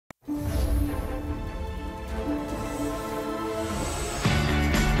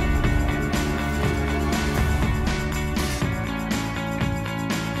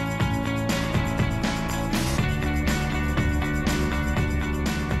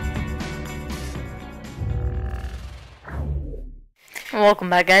Welcome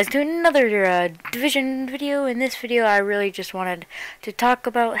back, guys, to another Division video. In this video, I really just wanted to talk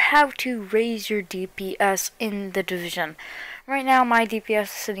about how to raise your DPS in the Division. Right now, my DPS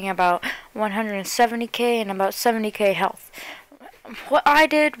is sitting about 170k and about 70k health. What I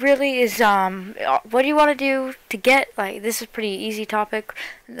did really is, what do you want to do to get, this is a pretty easy topic.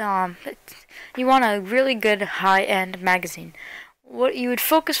 You want a really good high-end magazine. What you would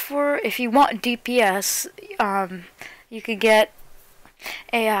focus for, if you want DPS, you could get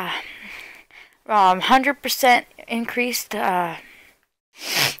a 100% increase to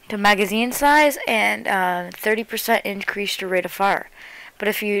magazine size and 30% increase to rate of fire. But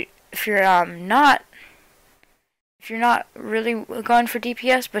if you're not really going for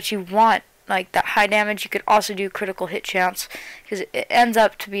DPS, but you want like that high damage, you could also do critical hit chance because it ends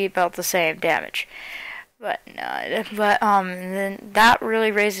up to be about the same damage. Then that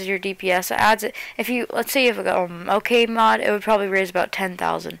really raises your DPS. It adds it. If you let's say you have a OK mod, it would probably raise about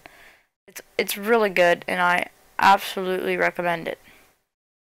 10,000. It's really good, and I absolutely recommend it.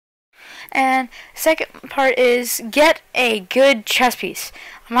 And second part is get a good chest piece.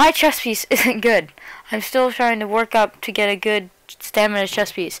 My chest piece isn't good. I'm still trying to work up to get a good stamina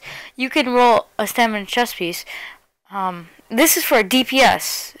chest piece. You can roll a stamina chest piece. This is for a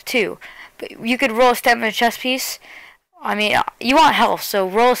DPS too. You could roll a stamina chest piece. I mean, you want health, so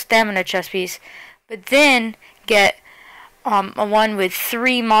roll a stamina chest piece. But then get a one with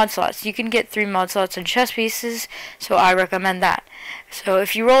 3 mod slots. You can get 3 mod slots in chest pieces, so I recommend that. So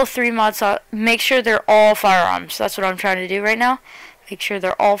if you roll 3 mod slots, make sure they're all firearms. That's what I'm trying to do right now. Make sure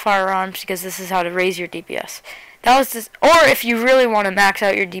they're all firearms because this is how to raise your DPS. That was this. Or if you really want to max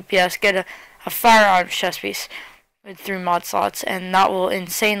out your DPS, get a firearms chest piece with 3 mod slots, and that will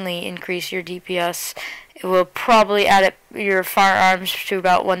insanely increase your DPS. It will probably add your firearms to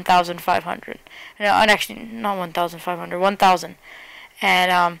about 1,500. No, actually, not 1,500, 1,000.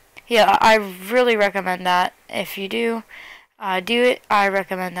 And yeah, I really recommend that. If you do it, I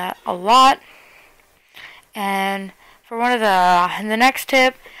recommend that a lot. And for one of the next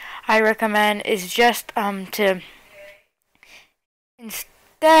tip I recommend is just to,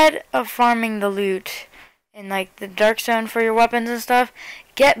 instead of farming the loot in like the dark zone for your weapons and stuff,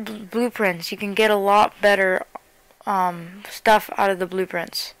 get blueprints. You can get a lot better stuff out of the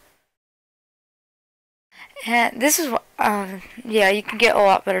blueprints. And this is yeah, you can get a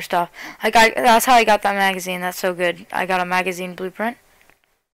lot better stuff. That's how I got that magazine. That's so good. I got a magazine blueprint.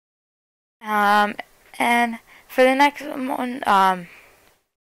 And for the next one,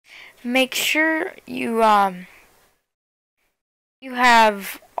 make sure you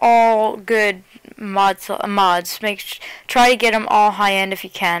have all good mods. Try to get them all high end if you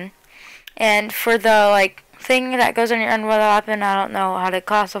can. And for the thing that goes on your unweather weapon, I don't know how to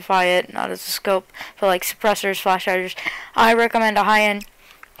classify it, not as a scope, for like suppressors, flashlighters, I recommend a high end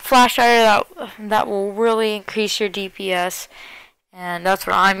flashlighter that will really increase your DPS. And that's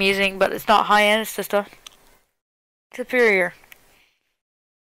what I'm using, but it's not high end, it's just a superior.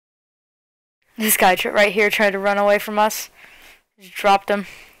 This guy right here tried to run away from us. Just dropped him.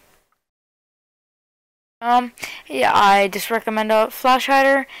 Yeah, I just recommend a flash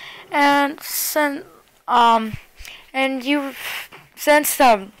hider, and since you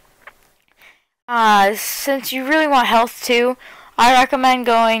really want health too, I recommend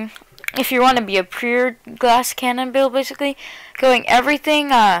going, if you want to be a pure glass cannon build, basically, going everything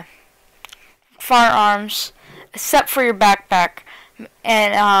firearms except for your backpack,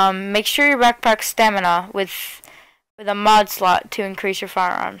 and make sure your backpack's stamina with a mod slot to increase your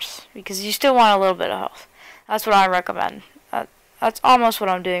firearms, because you still want a little bit of health. That's what I recommend. That's almost what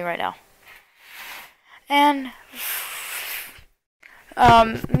I'm doing right now. And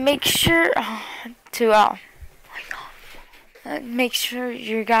make sure to make sure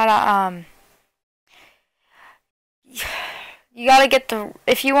you gotta get the,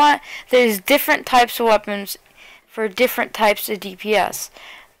 if you want, there's different types of weapons for different types of DPS.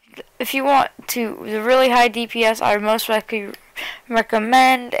 If you want the really high DPS, I most likely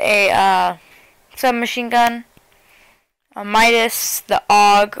recommend a submachine gun, a Midas, the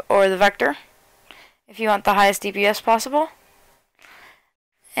AUG, or the Vector, if you want the highest DPS possible.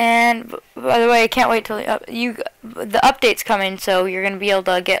 And by the way, I can't wait till the update's coming, so you're gonna be able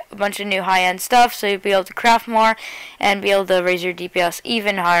to get a bunch of new high-end stuff, so you'll be able to craft more and be able to raise your DPS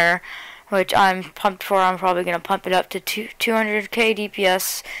even higher, which I'm pumped for. I'm probably gonna pump it up to 200k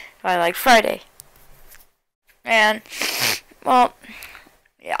DPS by like Friday. And well,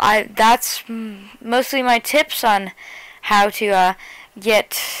 that's mostly my tips on how to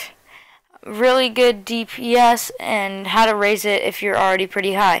get really good DPS and how to raise it if you're already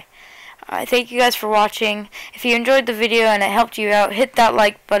pretty high. I thank you guys for watching. If you enjoyed the video and it helped you out, hit that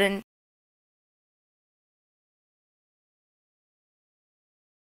like button.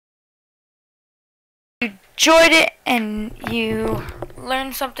 If you enjoyed it and you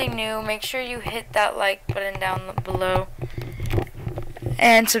learned something new, make sure you hit that like button down below.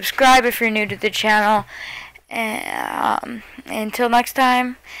 And subscribe if you're new to the channel. And until next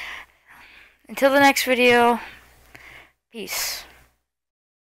time, until the next video, peace.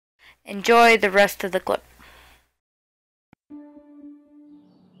 Enjoy the rest of the clip.